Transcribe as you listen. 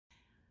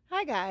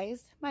Hi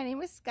guys, my name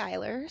is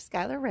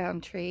Skylar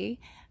Roundtree.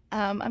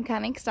 I'm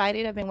kind of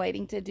excited. I've been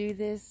waiting to do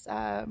this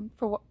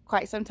for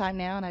quite some time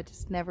now, and I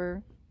just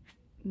never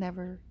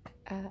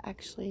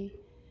actually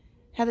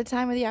had the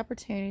time or the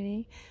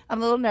opportunity. I'm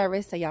a little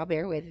nervous, so y'all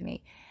bear with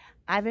me.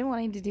 I've been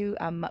wanting to do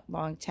a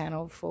mukbang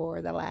channel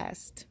for the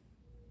last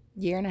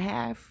year and a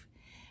half.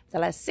 The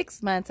last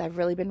 6 months, I've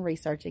really been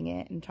researching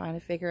it and trying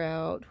to figure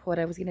out what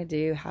I was going to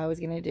do, how I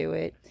was going to do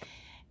it.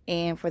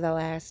 And for the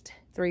last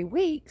 3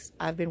 weeks,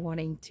 I've been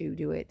wanting to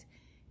do it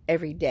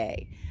every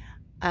day.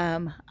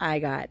 I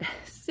got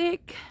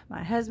sick.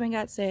 My husband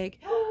got sick.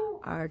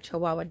 Our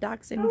Chihuahua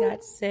Dachshund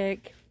got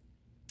sick.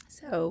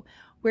 So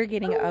we're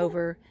getting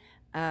over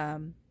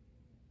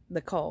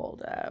the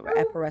cold,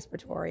 upper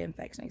respiratory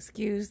infection.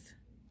 Excuse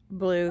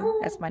Blue.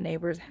 That's my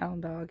neighbor's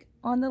hound dog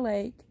on the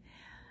lake.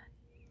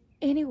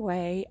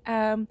 Anyway,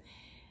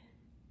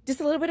 just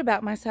a little bit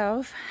about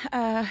myself.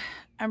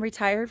 I'm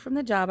retired from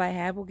the job I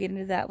have. We'll get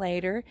into that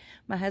later.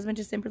 My husband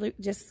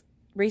just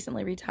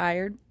recently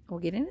retired. We'll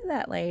get into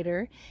that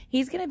later.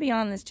 He's going to be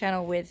on this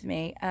channel with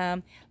me.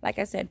 Like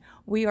I said,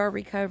 we are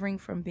recovering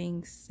from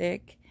being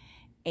sick,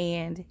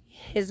 and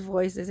his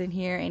voice isn't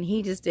here, and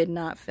he just did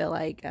not feel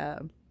like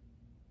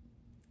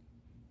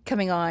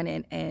coming on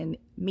and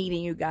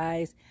meeting you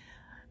guys,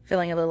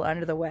 feeling a little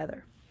under the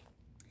weather.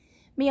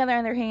 Me, on the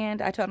other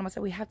hand, I told him, I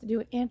said, we have to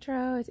do an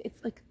intro.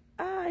 It's like,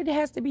 it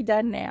has to be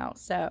done now.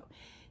 So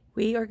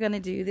we are going to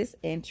do this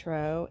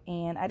intro,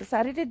 and I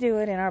decided to do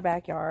it in our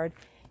backyard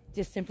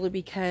just simply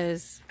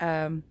because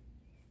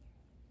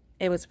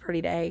it was a pretty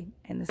day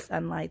and the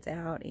sunlight's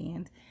out,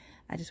 and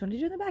I just wanted to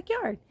do it in the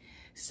backyard.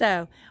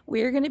 So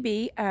we're going to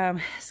be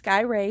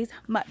SkyRays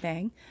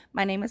Mukbang.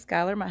 My name is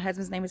Skylar. My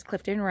husband's name is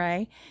Clifton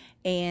Ray,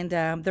 and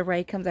the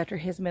Ray comes after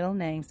his middle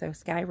name, so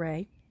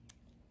SkyRay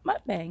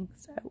Mukbang.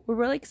 So we're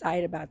really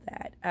excited about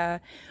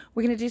that.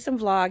 We're going to do some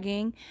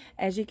vlogging.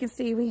 As you can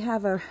see, we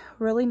have a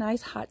really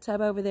nice hot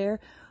tub over there.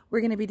 We're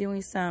going to be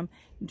doing some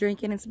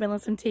drinking and spilling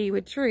some tea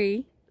with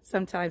Tree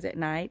sometimes at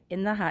night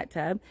in the hot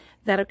tub.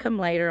 That'll come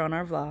later on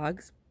our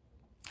vlogs.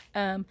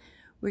 We're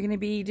going to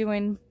be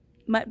doing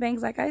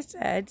mukbangs, like I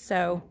said.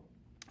 So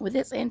with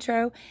this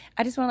intro,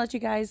 I just want to let you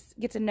guys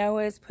get to know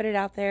us, put it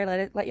out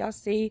there, let y'all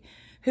see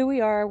who we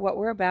are, what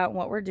we're about, and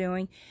what we're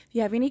doing. If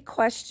you have any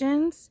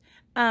questions,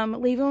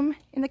 leave them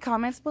in the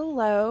comments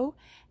below.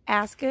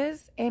 Ask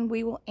us, and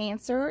we will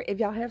answer. If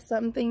y'all have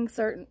something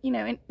certain,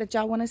 that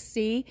y'all want to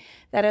see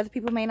that other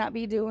people may not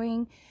be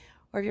doing,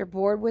 or if you're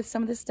bored with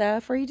some of the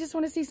stuff, or you just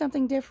want to see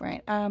something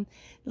different,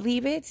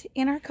 leave it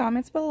in our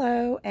comments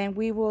below, and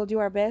we will do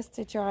our best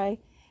to try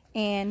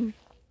and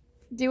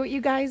do what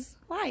you guys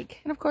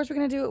like. And of course, we're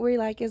going to do what we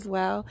like as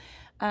well.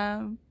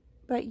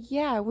 But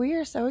yeah, we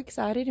are so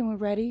excited, and we're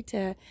ready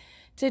to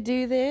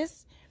do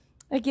this.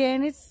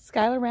 Again, it's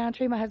Skylar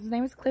Roundtree. My husband's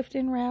name is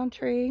Clifton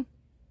Roundtree.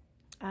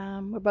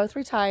 We're both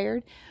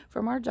retired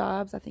from our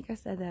jobs. I think I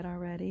said that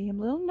already. I'm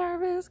a little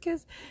nervous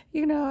because,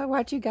 I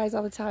watch you guys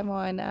all the time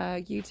on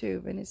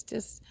YouTube, and it's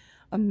just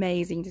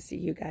amazing to see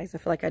you guys. I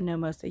feel like I know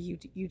most of you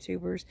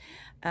YouTubers.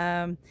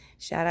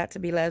 Shout out to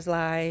Be Loves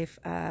Life,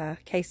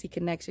 Casey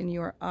Connection.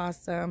 You are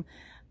awesome.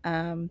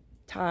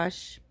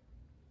 Tosh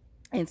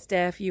and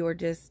Steph, you are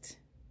just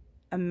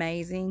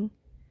amazing.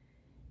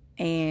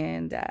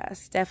 And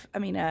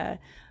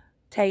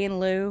Tay and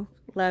Lou,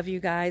 love you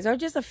guys. Or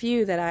just a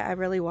few that I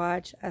really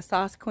watch.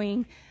 Sauce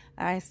Queen,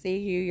 I see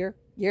you.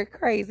 You're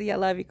crazy. I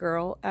love you,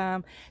 girl.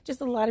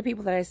 Just a lot of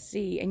people that I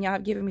see, and y'all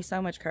have given me so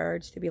much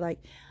courage to be like,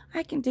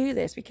 I can do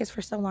this, because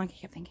for so long I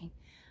kept thinking,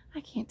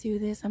 I can't do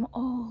this. I'm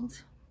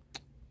old.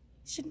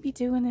 Shouldn't be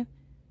doing it.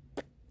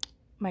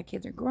 My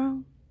kids are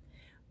grown.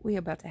 We're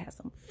about to have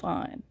some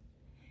fun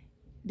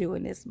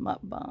doing this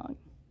mukbang.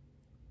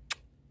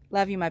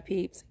 Love you, my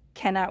peeps.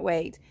 Cannot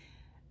wait.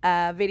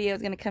 Video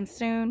is going to come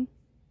soon,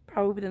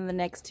 probably within the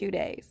next 2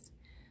 days.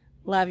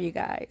 Love you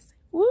guys.